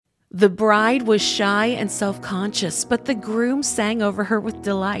The bride was shy and self-conscious, but the groom sang over her with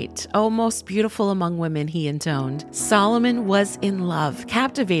delight. "Oh, most beautiful among women," he intoned. Solomon was in love,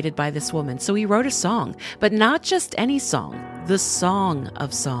 captivated by this woman, so he wrote a song, but not just any song, the Song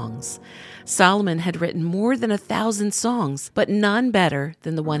of Songs. Solomon had written more than 1,000 songs, but none better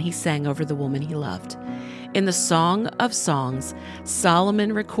than the one he sang over the woman he loved. In the Song of Songs,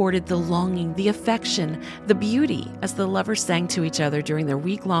 Solomon recorded the longing, the affection, the beauty as the lovers sang to each other during their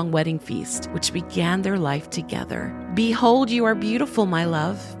week-long wedding feast, which began their life together. "Behold, you are beautiful, my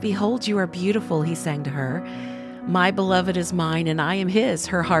love. Behold, you are beautiful," he sang to her. "My beloved is mine, and I am his,"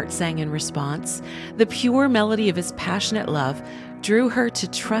 her heart sang in response. The pure melody of his passionate love drew her to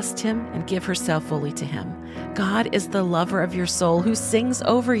trust him and give herself fully to him. God is the lover of your soul who sings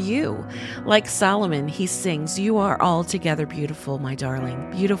over you. Like Solomon, he sings, "You are altogether beautiful, my darling,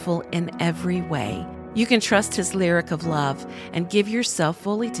 beautiful in every way." You can trust his lyric of love and give yourself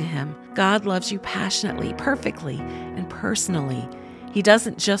fully to him. God loves you passionately, perfectly, and personally. He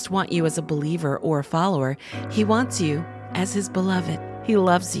doesn't just want you as a believer or a follower. He wants you as his beloved. He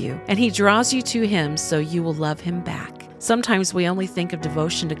loves you, and he draws you to him so you will love him back. Sometimes we only think of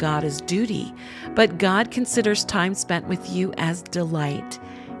devotion to God as duty, but God considers time spent with you as delight.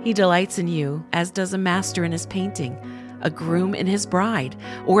 He delights in you, as does a master in his painting, a groom in his bride,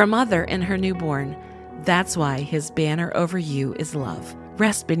 or a mother in her newborn. That's why his banner over you is love.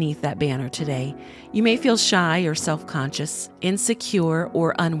 Rest beneath that banner today. You may feel shy or self-conscious, insecure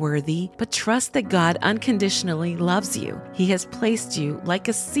or unworthy, but trust that God unconditionally loves you. He has placed you like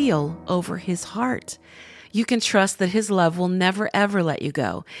a seal over his heart. You can trust that his love will never, ever let you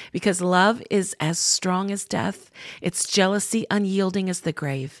go, because love is as strong as death, its jealousy unyielding as the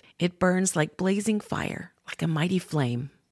grave. It burns like blazing fire, like a mighty flame.